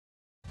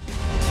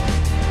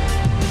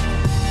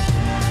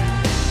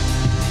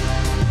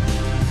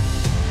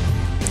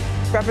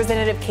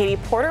Representative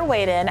Katie Porter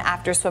weighed in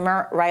after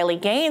swimmer Riley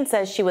Gaines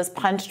says she was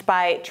punched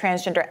by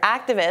transgender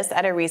activists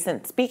at a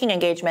recent speaking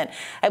engagement.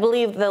 I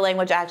believe the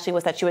language actually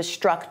was that she was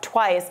struck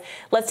twice.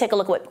 Let's take a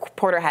look at what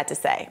Porter had to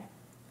say.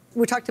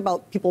 We talked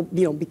about people,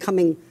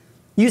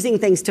 using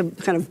things to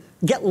kind of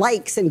get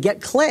likes and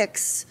get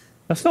clicks.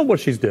 That's not what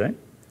she's doing.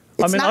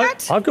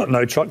 It's I've got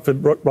no truck for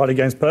Riley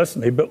Gaines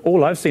personally, but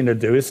all I've seen her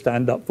do is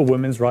stand up for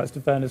women's rights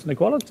to fairness and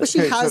equality.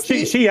 Well,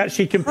 she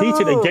actually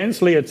competed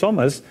against Leah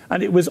Thomas,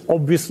 and it was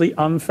obviously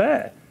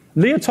unfair.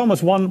 Leah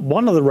Thomas won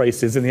one of the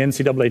races in the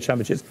NCAA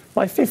championships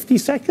by 50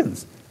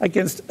 seconds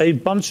against a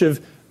bunch of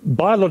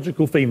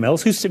biological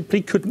females who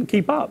simply couldn't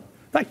keep up.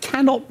 That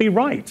cannot be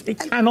right. It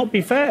cannot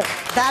be fair.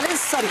 That is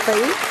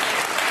something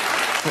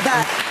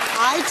that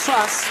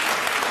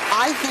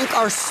I think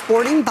our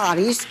sporting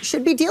bodies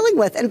should be dealing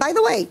with. And by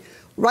the way,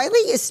 Riley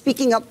is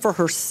speaking up for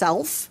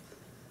herself,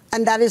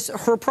 and that is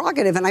her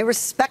prerogative, and I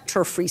respect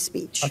her free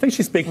speech. I think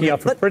she's speaking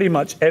up for pretty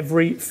much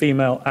every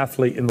female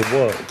athlete in the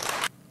world.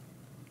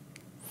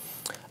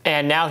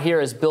 And now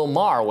here is Bill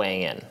Maher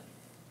weighing in.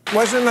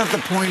 Wasn't that the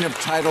point of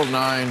Title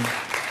IX?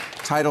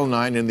 Title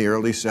IX in the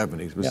early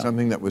 70s was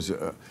something that was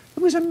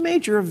it was a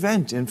major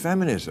event in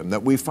feminism,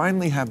 that we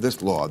finally have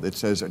this law that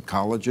says at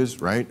colleges,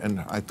 right,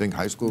 and I think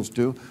high schools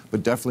too,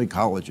 but definitely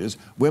colleges,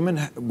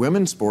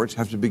 women's sports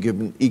have to be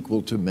given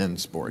equal to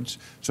men's sports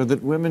so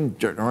that women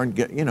aren't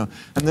and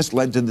this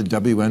led to the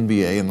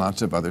WNBA and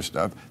lots of other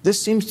stuff.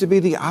 This seems to be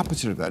the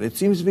opposite of that. It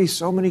seems to be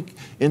so many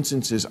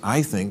instances,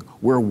 I think,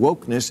 where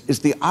wokeness is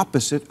the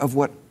opposite of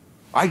what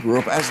I grew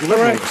up as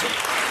liberalism.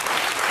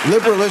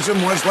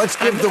 Liberalism was, let's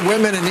give the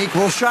women an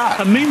equal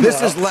shot.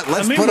 This is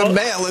let's put a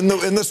male in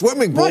the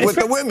swimming pool with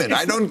the women.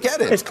 I don't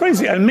get it. It's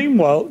crazy. And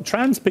meanwhile,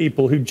 trans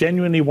people who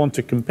genuinely want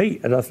to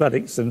compete at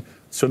athletics and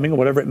swimming or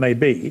whatever it may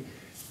be,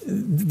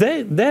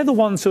 they're the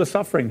ones who are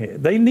suffering here.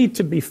 They need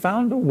to be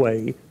found a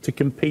way to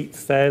compete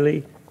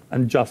fairly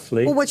and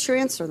justly. Well, what's your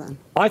answer then?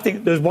 I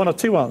think there's one or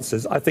two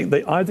answers. I think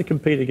they either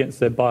compete against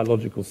their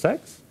biological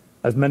sex,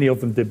 as many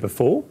of them did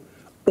before,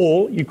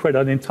 or you create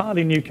an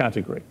entirely new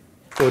category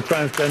for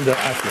transgender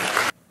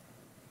athletes.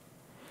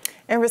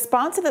 In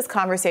response to this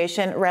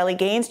conversation, Riley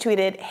Gaines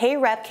tweeted, "Hey,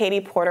 Rep. Katie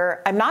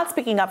Porter, I'm not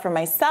speaking up for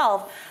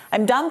myself.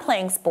 I'm done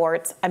playing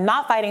sports. I'm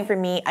not fighting for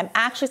me. I'm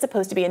actually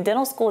supposed to be in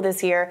dental school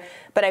this year,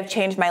 but I've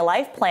changed my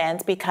life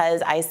plans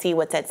because I see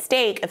what's at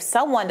stake if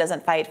someone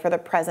doesn't fight for the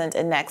present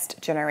and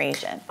next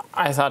generation."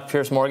 I thought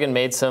Piers Morgan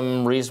made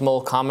some reasonable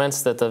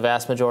comments that the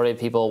vast majority of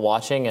people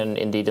watching and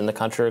indeed in the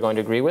country are going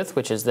to agree with,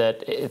 which is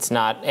that it's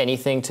not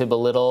anything to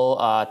belittle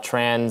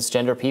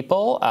transgender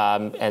people,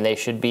 and they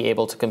should be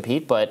able to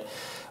compete, but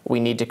we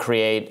need to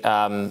create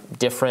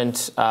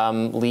different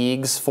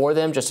leagues for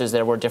them, just as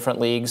there were different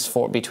leagues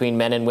between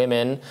men and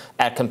women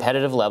at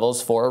competitive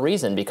levels for a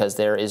reason, because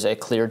there is a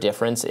clear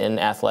difference in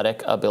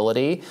athletic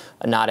ability,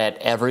 not at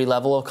every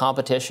level of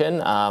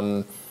competition.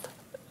 I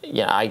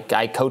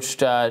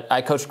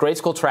coached grade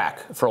school track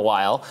for a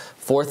while,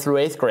 4th through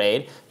 8th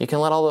grade. You can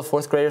let all the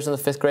 4th graders and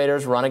the 5th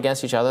graders run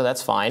against each other,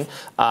 that's fine.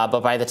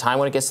 But by the time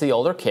when it gets to the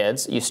older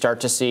kids, you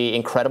start to see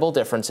incredible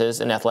differences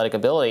in athletic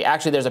ability.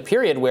 Actually, there's a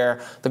period where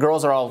the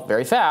girls are all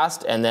very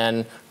fast, and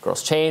then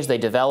girls change, they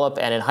develop,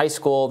 and in high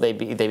school they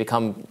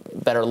become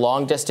better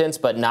long distance,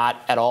 but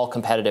not at all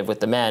competitive with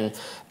the men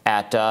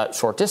at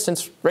short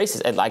distance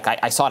races. And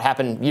I saw it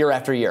happen year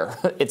after year.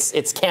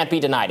 It can't be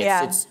denied.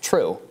 It's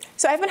true.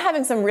 So I've been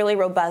having some really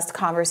robust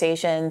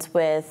conversations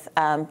with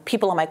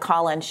people on my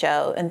call-in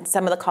show, and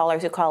some of the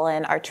callers who call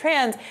in are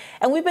trans,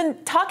 and we've been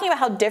talking about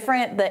how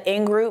different the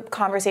in-group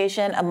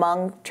conversation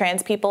among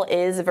trans people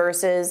is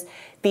versus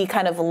the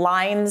kind of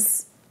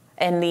lines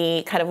and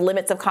the kind of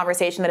limits of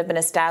conversation that have been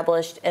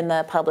established in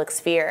the public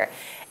sphere.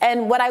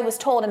 And what I was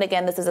told, and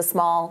again, this is a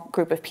small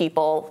group of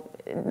people,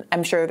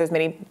 I'm sure there's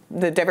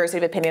the diversity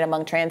of opinion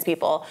among trans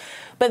people,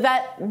 but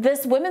that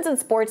this women's in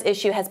sports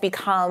issue has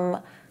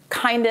become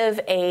kind of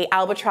a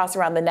albatross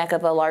around the neck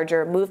of a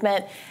larger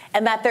movement,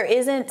 and that there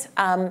isn't,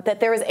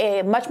 that there is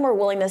a much more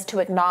willingness to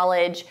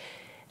acknowledge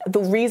the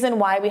reason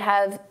why we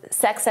have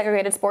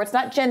sex-segregated sports,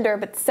 not gender,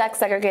 but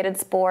sex-segregated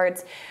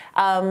sports,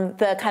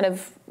 the kind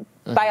of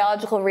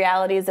biological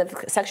realities of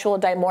sexual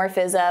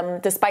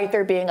dimorphism, despite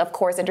there being, of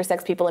course,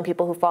 intersex people and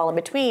people who fall in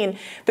between.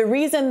 The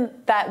reason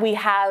that we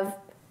have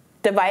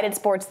divided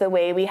sports the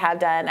way we have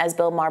done, as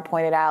Bill Maher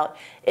pointed out,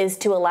 is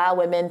to allow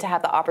women to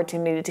have the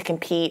opportunity to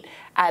compete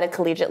at a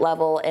collegiate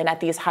level and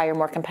at these higher,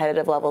 more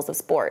competitive levels of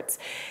sports.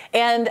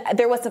 And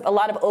there was a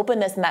lot of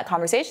openness in that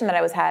conversation that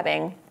I was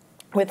having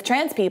with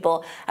trans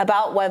people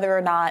about whether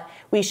or not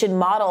we should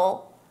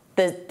model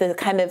the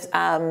kind of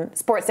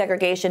sports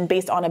segregation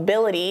based on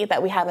ability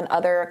that we have in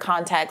other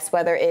contexts,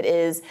 whether it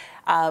is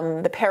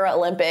the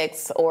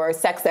Paralympics or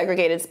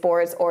sex-segregated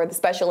sports or the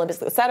Special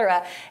Olympics, et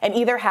cetera, and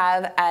either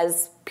have,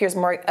 as Piers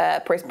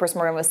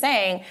Morgan was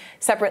saying,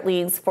 separate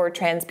leagues for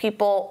trans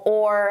people,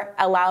 or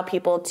allow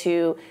people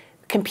to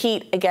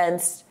compete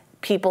against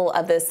people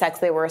of the sex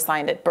they were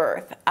assigned at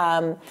birth.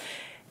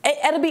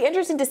 It'll be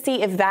interesting to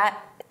see if that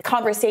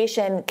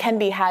conversation can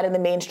be had in the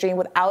mainstream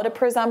without a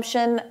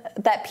presumption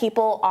that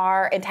people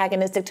are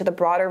antagonistic to the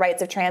broader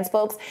rights of trans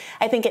folks.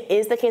 I think it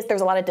is the case.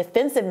 There's a lot of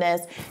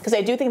defensiveness because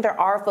I do think there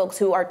are folks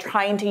who are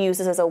trying to use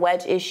this as a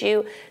wedge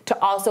issue to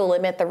also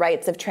limit the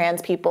rights of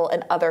trans people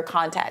in other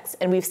contexts.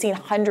 And we've seen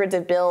hundreds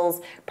of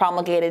bills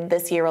promulgated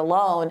this year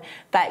alone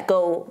that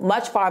go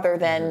much farther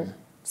than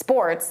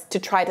sports to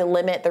try to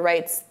limit the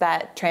rights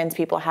that trans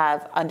people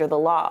have under the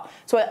law.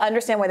 So I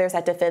understand why there's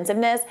that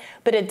defensiveness,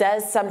 but it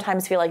does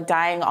sometimes feel like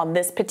dying on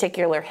this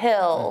particular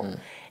hill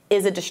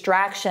is a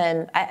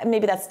distraction.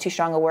 Maybe that's too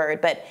strong a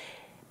word, but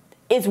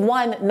is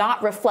one,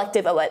 not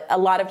reflective of what a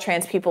lot of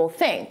trans people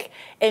think,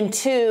 and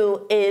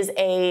two, is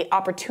a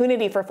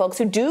opportunity for folks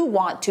who do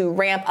want to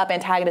ramp up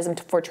antagonism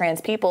for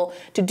trans people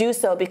to do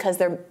so because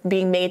they're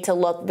being made to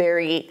look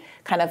very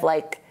kind of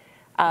like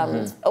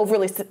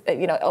overly,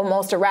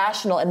 almost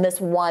irrational in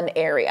this one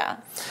area.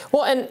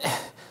 Well, and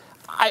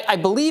I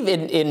believe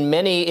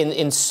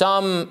in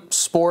some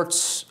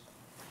sports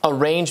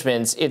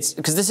arrangements, it's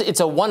because it's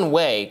a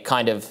one-way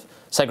kind of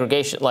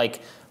segregation.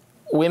 Like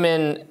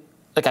women,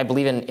 like I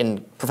believe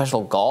in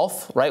professional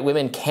golf, right?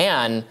 Women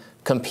can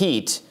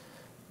compete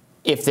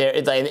if they're,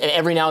 and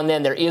every now and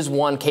then there is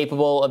one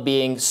capable of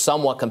being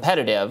somewhat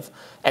competitive,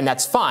 and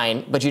that's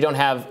fine. But you don't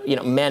have,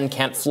 men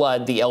can't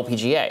flood the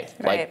LPGA.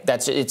 Right.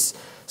 Like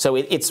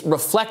it's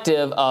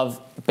reflective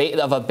of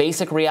a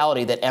basic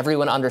reality that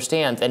everyone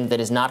understands and that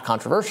is not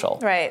controversial.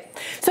 Right.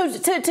 So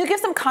to give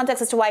some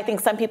context as to why I think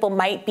some people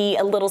might be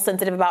a little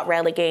sensitive about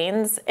Riley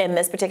Gaines in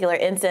this particular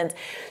instance.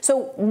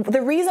 So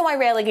the reason why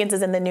Riley Gaines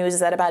is in the news is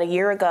that about a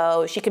year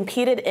ago, she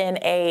competed in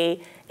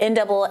a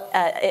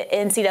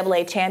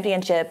NCAA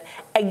championship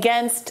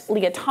against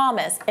Leah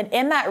Thomas. And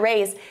in that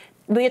race,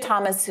 Leah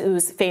Thomas,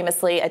 who's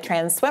famously a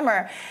trans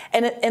swimmer,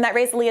 and in that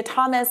race, Leah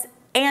Thomas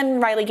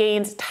and Riley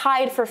Gaines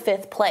tied for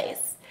 5th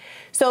place.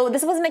 So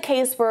this wasn't a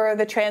case where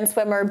the trans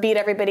swimmer beat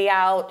everybody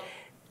out.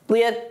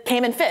 Leah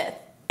came in 5th,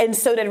 and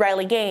so did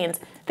Riley Gaines.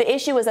 The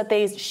issue was that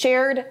they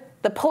shared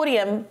the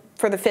podium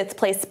for the 5th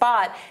place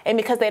spot, and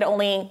because they'd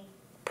only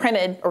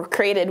printed or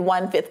created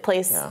one 5th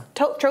place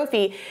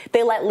trophy,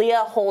 they let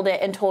Leah hold it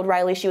and told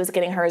Riley she was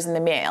getting hers in the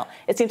mail.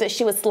 It seems that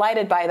she was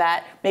slighted by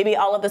that. Maybe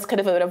all of this could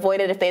have been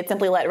avoided if they had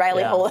simply let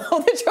Riley hold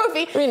the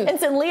trophy and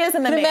sent Leah's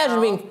in the mail. I can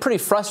imagine being pretty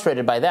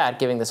frustrated by that,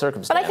 given the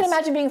circumstance. But I can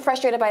imagine being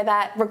frustrated by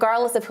that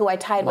regardless of who I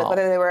tied with,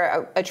 whether they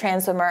were a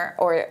trans swimmer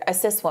or a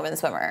cis woman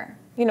swimmer.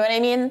 You know what I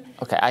mean?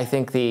 Okay, I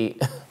think the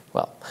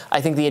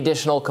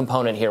additional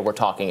component here we're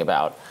talking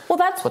about. Well,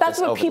 that's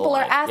what people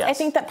are asking. Yes. I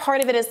think that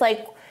part of it is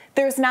like,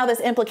 there's now this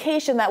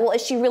implication that, well,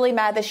 is she really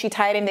mad that she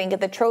tied and didn't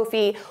get the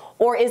trophy?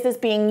 Or is this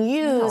being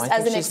used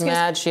as an excuse? She's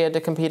mad she had to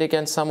compete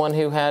against someone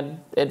who had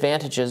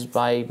advantages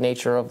by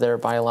nature of their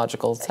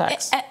biological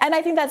sex. And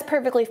I think that's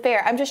perfectly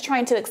fair. I'm just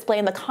trying to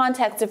explain the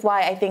context of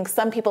why I think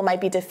some people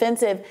might be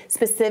defensive,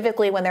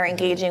 specifically when they're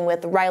engaging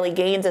with Riley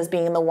Gaines as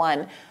being the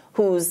one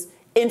who's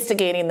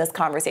instigating this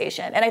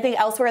conversation. And I think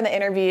elsewhere in the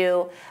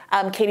interview,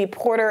 Katie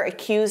Porter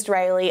accused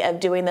Riley of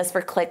doing this for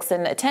clicks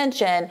and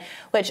attention,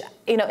 which,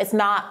 it's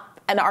not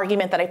an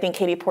argument that I think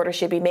Katie Porter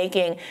should be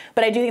making.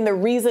 But I do think the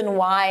reason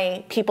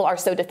why people are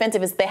so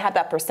defensive is they have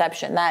that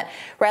perception that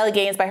Riley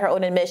Gaines, by her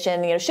own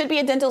admission, should be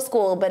a dental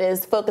school, but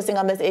is focusing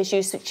on this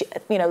issue.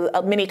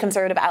 Many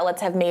conservative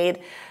outlets have made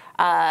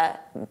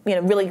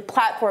really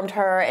platformed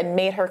her and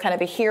made her kind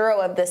of a hero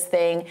of this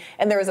thing.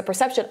 And there is a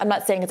perception, I'm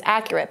not saying it's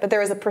accurate, but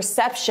there is a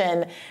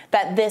perception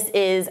that this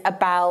is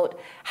about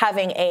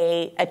having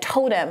a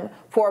totem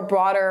for a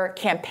broader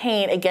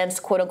campaign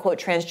against quote unquote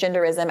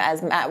transgenderism,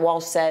 as Matt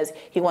Walsh says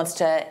he wants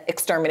to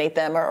exterminate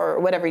them or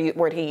whatever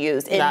word he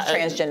used in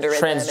transgenderism.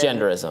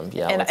 Transgenderism,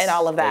 and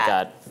all of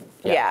that.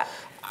 Yeah.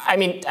 I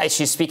mean,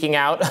 she's speaking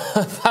out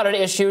about an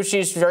issue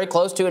she's very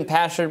close to and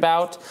passionate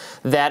about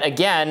that,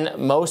 again,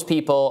 most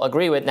people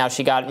agree with. Now,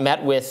 she got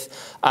met with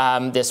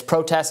this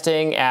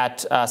protesting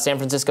at San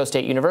Francisco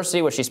State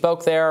University, where she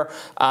spoke there.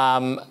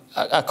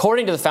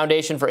 According to the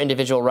Foundation for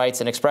Individual Rights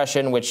and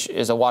Expression, which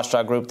is a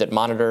watchdog group that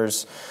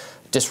monitors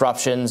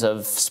disruptions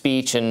of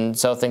speech and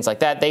so things like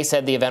that, they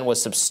said the event was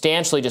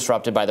substantially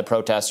disrupted by the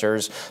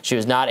protesters. She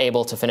was not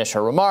able to finish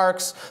her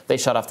remarks. They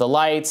shut off the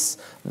lights.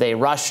 They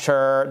rushed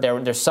her.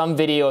 There's some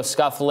video of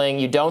scuffling.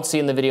 You don't see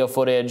in the video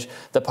footage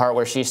the part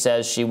where she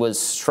says she was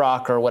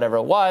struck or whatever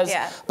it was.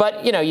 Yeah.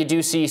 But, you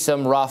do see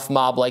some rough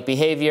mob-like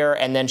behavior,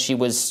 and then she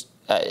was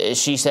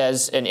she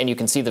says, and you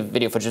can see the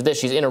video footage of this,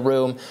 she's in a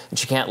room and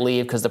she can't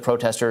leave because the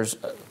protesters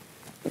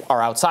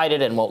are outside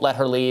it and won't let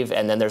her leave.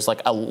 And then there's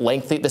like a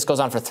lengthy, this goes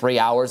on for 3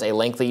 hours, a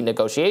lengthy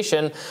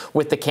negotiation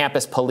with the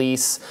campus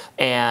police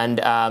and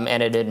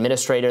an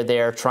administrator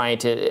there trying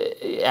to,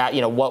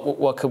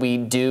 what could we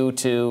do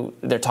to,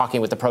 they're talking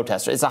with the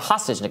protesters. It's a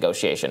hostage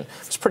negotiation.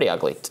 It's pretty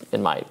ugly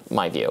in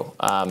my view.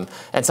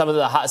 And some of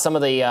the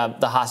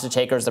hostage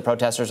takers, the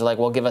protesters are like,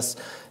 well, give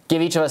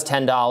each of us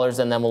 $10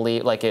 and then we'll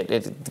leave. Like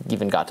it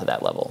even got to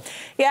that level.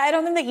 Yeah, I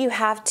don't think that you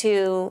have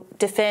to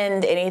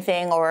defend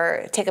anything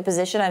or take a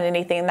position on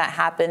anything anything that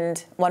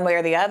happened one way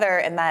or the other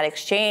in that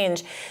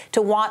exchange,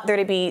 to want there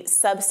to be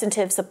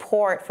substantive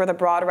support for the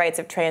broad rights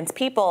of trans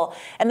people.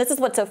 And this is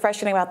what's so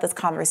frustrating about this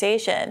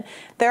conversation.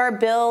 There are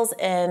bills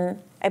in,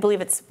 I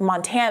believe it's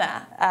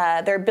Montana,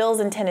 there are bills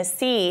in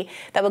Tennessee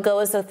that would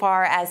go so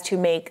far as to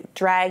make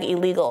drag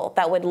illegal,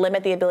 that would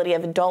limit the ability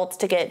of adults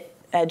to get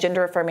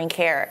gender-affirming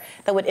care,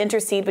 that would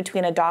intercede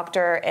between a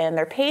doctor and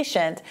their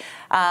patient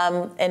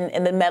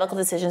in the medical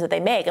decisions that they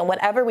make. And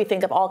whatever we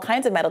think of all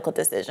kinds of medical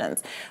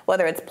decisions,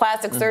 whether it's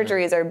plastic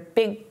surgeries or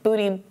big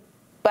booty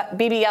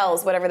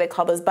BBLs, whatever they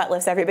call those butt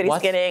lifts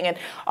everybody's getting, and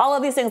all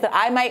of these things that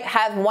I might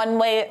have one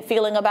way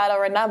feeling about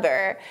or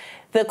another.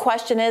 The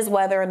question is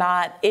whether or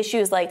not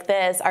issues like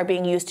this are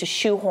being used to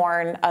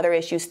shoehorn other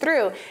issues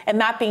through,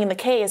 and that being the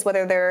case,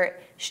 whether there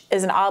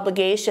is an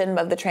obligation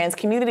of the trans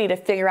community to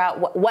figure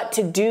out what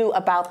to do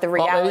about the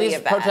reality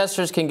of that.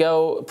 Protesters can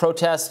go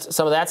protest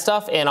some of that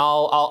stuff, and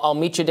I'll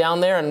meet you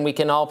down there, and we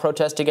can all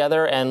protest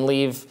together and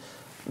leave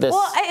this.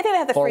 Well, I think they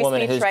have the free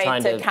speech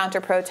right to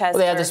counter-protest. Well,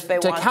 they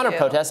have to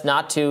counter-protest,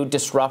 not to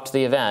disrupt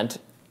the event.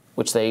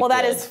 Which they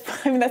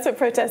that's what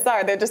protests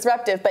are. They're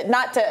disruptive, but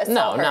not to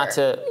assault her. Not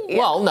to,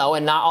 well, no,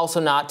 and also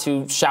not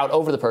to shout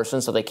over the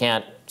person so they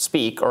can't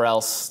speak, or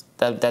else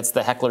that's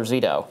the heckler's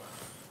veto.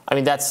 I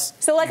mean, that's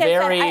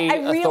very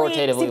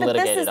authoritatively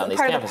litigated on these campuses. This is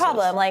part of the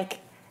problem.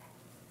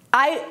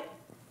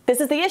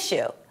 This is the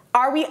issue.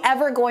 Are we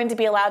ever going to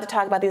be allowed to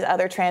talk about these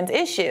other trans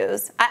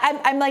issues?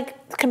 I'm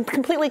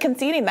completely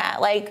conceding that.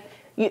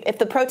 If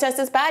the protest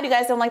is bad, you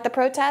guys don't like the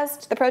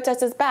protest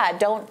is bad.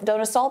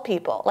 Don't assault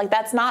people.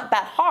 That's not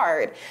that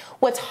hard.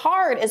 What's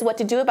hard is what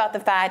to do about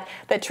the fact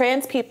that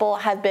trans people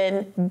have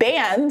been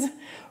banned,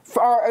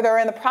 or they're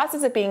in the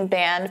process of being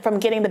banned from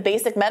getting the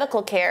basic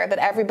medical care that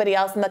everybody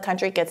else in the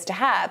country gets to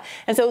have.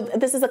 And so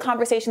this is a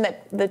conversation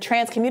that the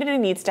trans community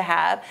needs to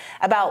have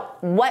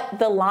about what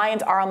the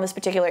lines are on this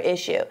particular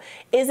issue.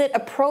 Is it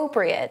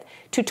appropriate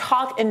to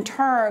talk in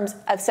terms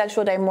of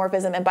sexual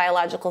dimorphism and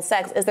biological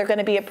sex? Is there going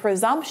to be a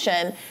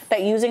presumption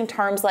that using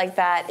terms like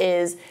that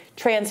is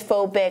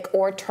transphobic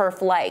or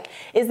turf-like?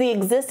 Is the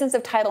existence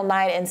of Title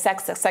IX in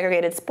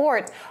sex-segregated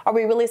sports, are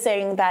we really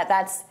saying that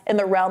that's in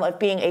the realm of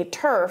being a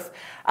turf,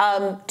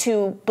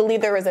 to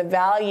believe there is a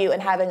value in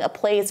having a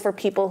place for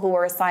people who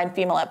are assigned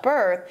female at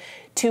birth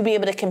to be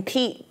able to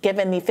compete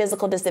given the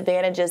physical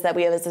disadvantages that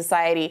we as a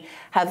society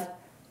have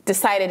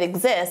decided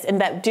exist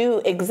and that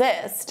do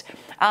exist?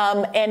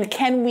 And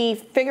can we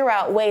figure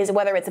out ways,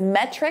 whether it's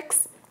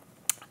metrics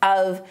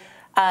of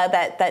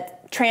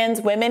that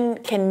trans women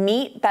can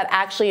meet that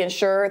actually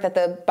ensure that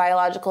the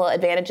biological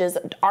advantages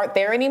aren't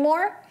there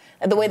anymore,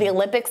 the way the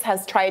Olympics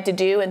has tried to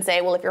do and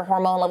say, well, if your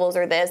hormone levels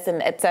are this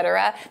and et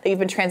cetera, that you've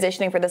been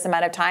transitioning for this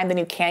amount of time, then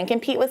you can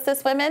compete with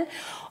cis women,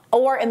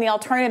 or in the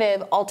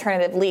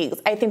alternative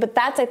leagues. I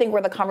think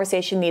where the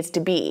conversation needs to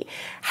be,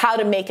 how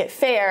to make it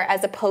fair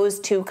as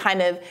opposed to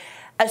kind of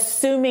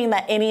assuming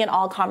that any and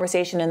all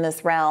conversation in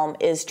this realm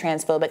is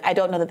transphobic. I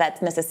don't know that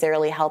that's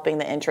necessarily helping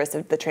the interests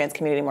of the trans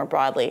community more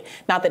broadly.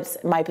 Not that it's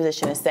my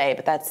position to say,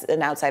 but that's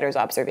an outsider's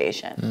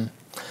observation.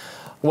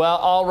 Well,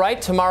 all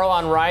right, tomorrow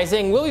on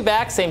Rising, we'll be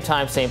back, same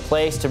time, same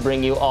place, to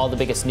bring you all the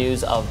biggest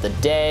news of the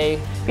day.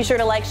 Be sure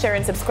to like, share,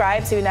 and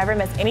subscribe so you never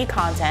miss any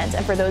content.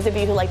 And for those of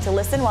you who like to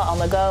listen while on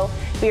the go,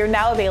 we are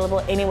now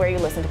available anywhere you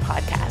listen to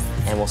podcasts.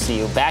 And we'll see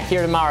you back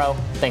here tomorrow.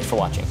 Thanks for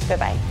watching.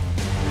 Bye-bye.